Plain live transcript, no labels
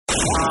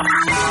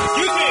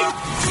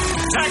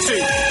Taxi!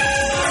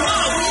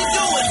 What are you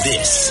doing?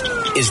 This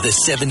is the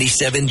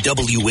 77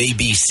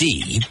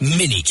 WABC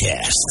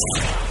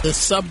minicast. The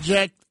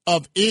subject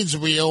of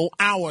Israel,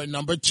 hour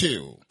number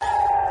 2.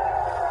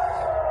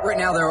 Right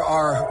now there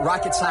are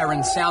rocket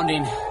sirens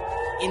sounding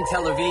in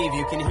Tel Aviv.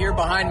 You can hear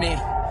behind me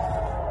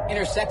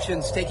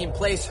intersections taking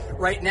place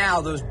right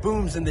now, those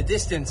booms in the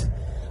distance.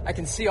 I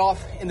can see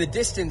off in the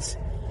distance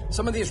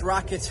some of these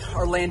rockets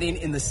are landing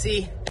in the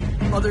sea,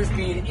 others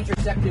being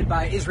intercepted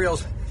by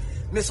Israel's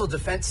missile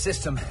defense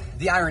system,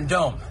 the Iron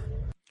Dome.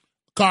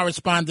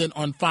 Correspondent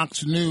on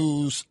Fox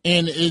News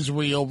in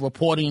Israel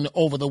reporting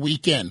over the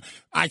weekend.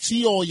 I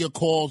see all your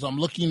calls. I'm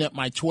looking at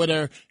my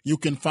Twitter. You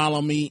can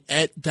follow me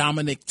at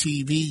Dominic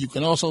TV. You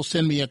can also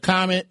send me a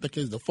comment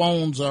because the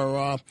phones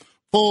are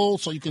full,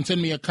 so you can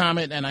send me a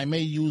comment and I may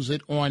use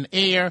it on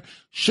air.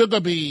 Sugar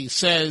Bee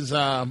says,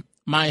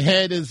 my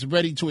head is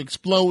ready to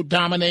explode,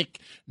 Dominic.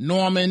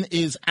 Norman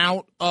is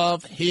out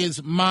of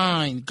his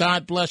mind.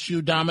 God bless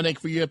you, Dominic,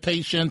 for your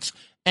patience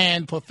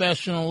and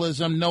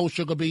professionalism. No,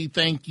 Sugar Bee,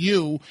 thank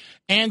you.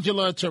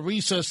 Angela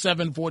Teresa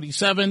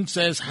 747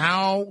 says,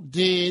 how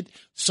did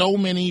so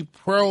many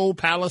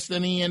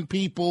pro-Palestinian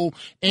people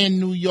in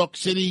New York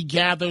City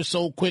gather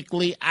so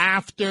quickly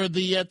after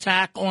the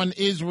attack on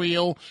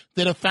Israel?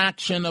 Did a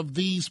faction of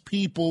these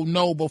people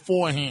know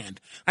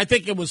beforehand? I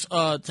think it was,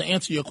 to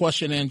answer your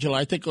question, Angela,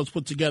 I think it was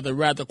put together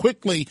rather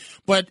quickly.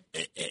 But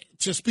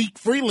to speak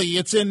freely,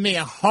 it's in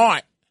their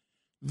heart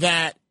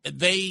that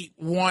they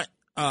want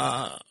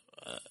the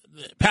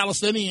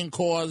Palestinian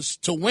cause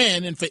to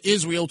win and for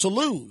Israel to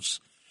lose.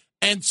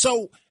 And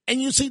so,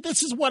 and you see,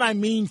 this is what I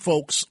mean,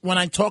 folks, when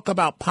I talk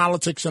about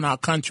politics in our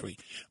country.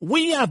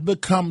 We have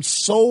become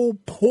so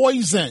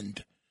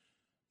poisoned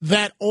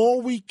that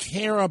all we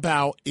care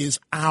about is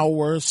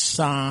our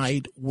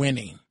side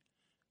winning.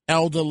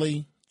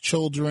 Elderly,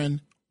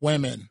 children,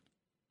 women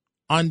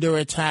under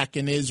attack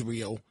in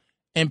Israel.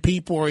 And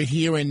people are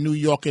here in New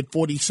York at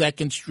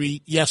 42nd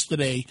Street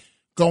yesterday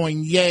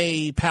going,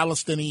 yay,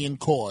 Palestinian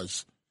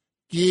cause.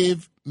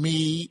 Give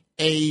me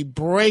a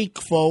break,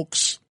 folks.